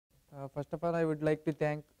First of all, I would like to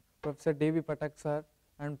thank Professor D.B. Patak sir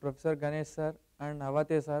and Professor Ganesh sir and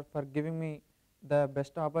Avate sir for giving me the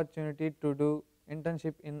best opportunity to do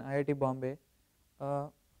internship in IIT Bombay. Uh,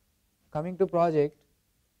 Coming to project,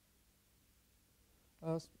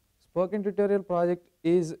 spoken tutorial project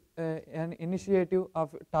is an initiative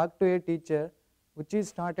of Talk to a Teacher, which is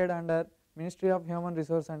started under Ministry of Human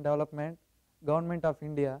Resource and Development, Government of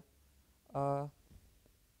India. Uh,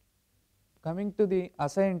 Coming to the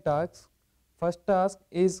assigned tasks, first task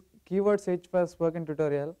is keyword search for spoken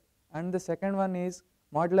tutorial, and the second one is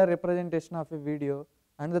modular representation of a video,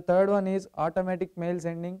 and the third one is automatic mail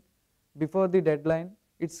sending before the deadline.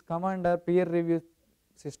 It's come under peer review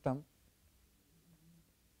system.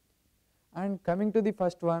 And coming to the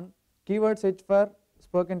first one, keyword search for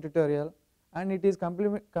spoken tutorial, and it is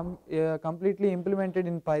completely implemented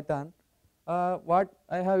in Python. What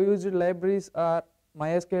I have used libraries are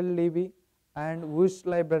MySQL and Whoosh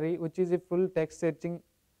library, which is a full text searching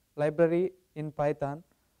library in Python.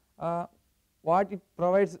 What it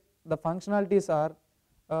provides, the functionalities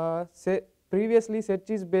are previously search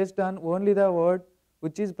is based on only the word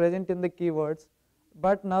which is present in the keywords,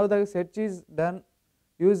 but now the search is done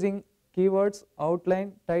using keywords,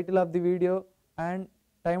 outline, title of the video and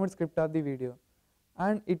timed script of the video.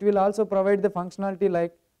 And it will also provide the functionality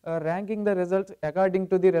like ranking the results according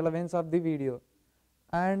to the relevance of the video.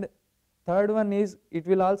 And third one is it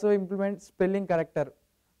will also implement spelling corrector,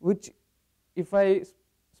 which if I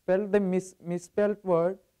spell the misspelled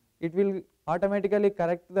word, it will automatically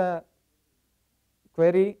correct the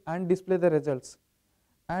query and display the results.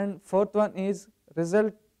 And fourth one is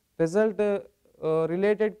result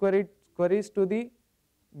related queries to the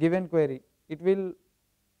given query. It will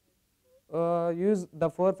use the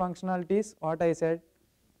four functionalities what I said.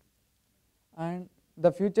 And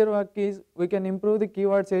the future work is we can improve the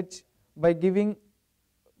keyword search by giving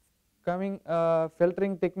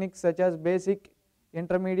filtering techniques such as basic,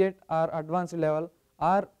 intermediate or advanced level,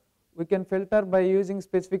 or we can filter by using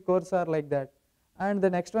specific course or like that. And the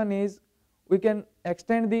next one is we can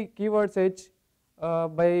extend the keyword search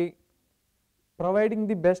by providing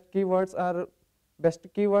the best keywords or best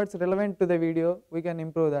keywords relevant to the video. We can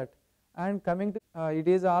improve that. And coming to it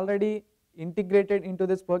is already integrated into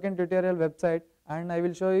the spoken tutorial website, and I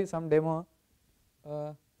will show you some demo.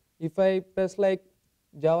 If I press like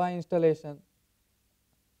Java installation,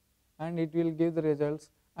 and it will give the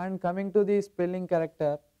results. And coming to the spelling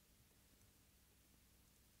character,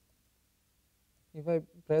 if I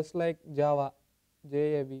press like Java,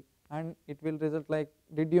 JAV, and it will result like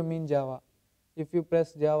did you mean Java. If you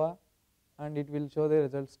press Java, and it will show the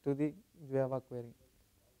results to the Java query.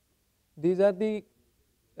 These are the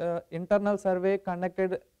internal survey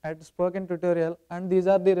conducted at spoken tutorial, and these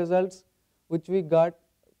are the results which we got,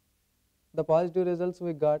 the positive results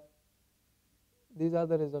we got. These are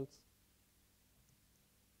the results.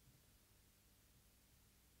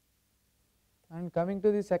 And coming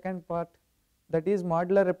to the second part, that is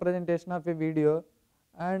modular representation of a video,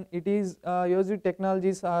 and it is using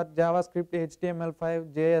technologies are JavaScript,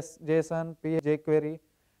 HTML5, JSON, PHP, jQuery,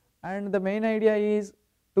 and the main idea is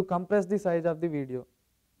to compress the size of the video.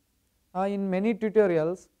 In many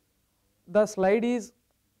tutorials, the slide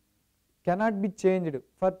cannot be changed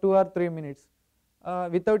for 2 or 3 minutes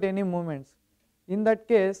without any movements. In that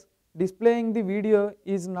case, displaying the video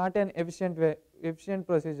is not an efficient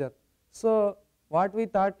procedure. So what we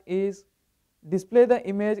thought is display the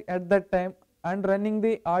image at that time and running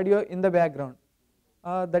the audio in the background.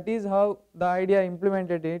 That is how the idea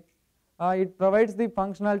implemented it. It provides the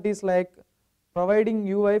functionalities like providing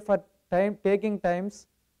UI for taking times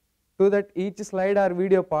to that each slide or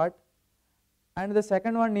video part. And the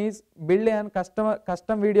second one is build an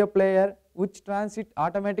custom video player which transit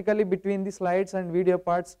automatically between the slides and video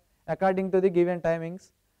parts according to the given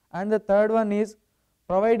timings. And the third one is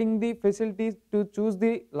providing the facilities to choose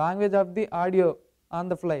the language of the audio on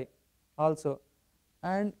the fly also.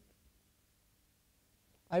 And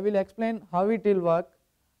I will explain how it will work.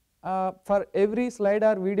 For every slide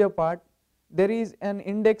or video part, there is an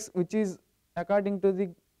index which is according to the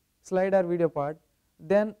slide or video part.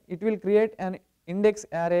 Then it will create an index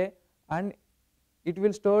array, and it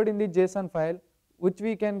will stored in the JSON file, which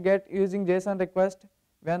we can get using JSON request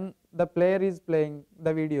when the player is playing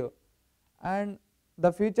the video. And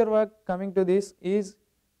the future work coming to this is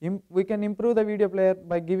we can improve the video player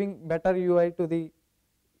by giving better UI to the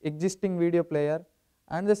existing video player.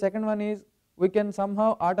 And the second one is we can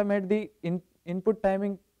somehow automate the input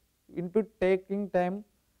taking time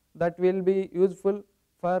that will be useful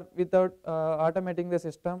for without automating the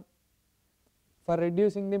system for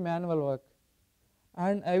reducing the manual work.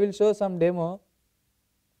 And I will show some demo.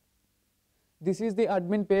 This is the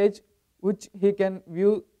admin page which he can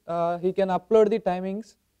view, he can upload the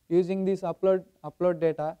timings using this upload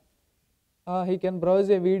data. He can browse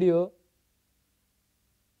a video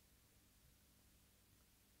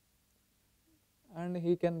and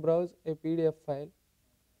he can browse a PDF file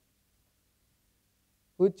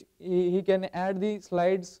which he can add the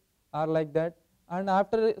slides or like that, and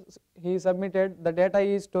after he submitted, the data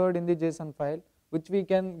is stored in the JSON file which we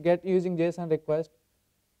can get using JSON request.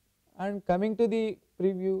 And coming to the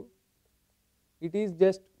preview, it is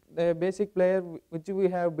just the basic player which we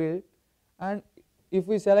have built, and if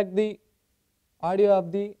we select the audio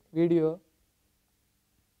of the video,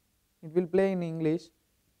 it will play in English.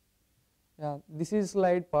 Yeah, this is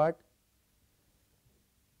slide part.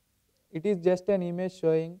 It is just an image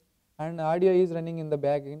showing and audio is running in the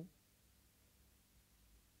backend.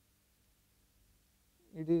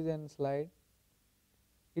 It is a slide.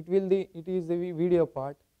 It is the video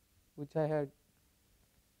part which I had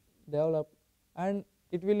developed, and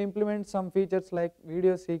it will implement some features like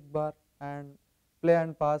video seek bar and play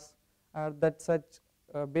and pause, that such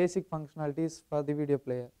basic functionalities for the video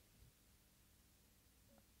player.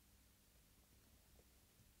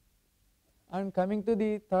 And coming to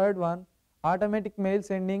the third one, automatic mail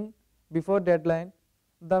sending before deadline.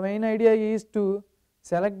 The main idea is to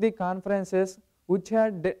select the conferences which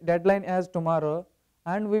had deadline as tomorrow,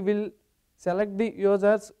 and we will select the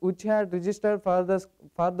users which had registered for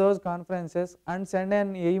those conferences and send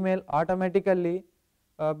an email automatically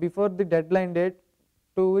before the deadline date,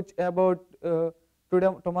 to which about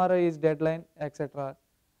tomorrow is deadline, etc.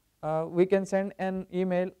 We can send an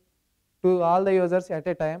email to all the users at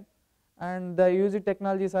a time, and the used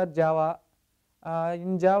technologies are Java.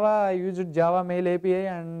 In Java, I used Java Mail API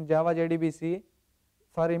and Java JDBC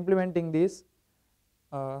for implementing this.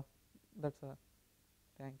 That's all.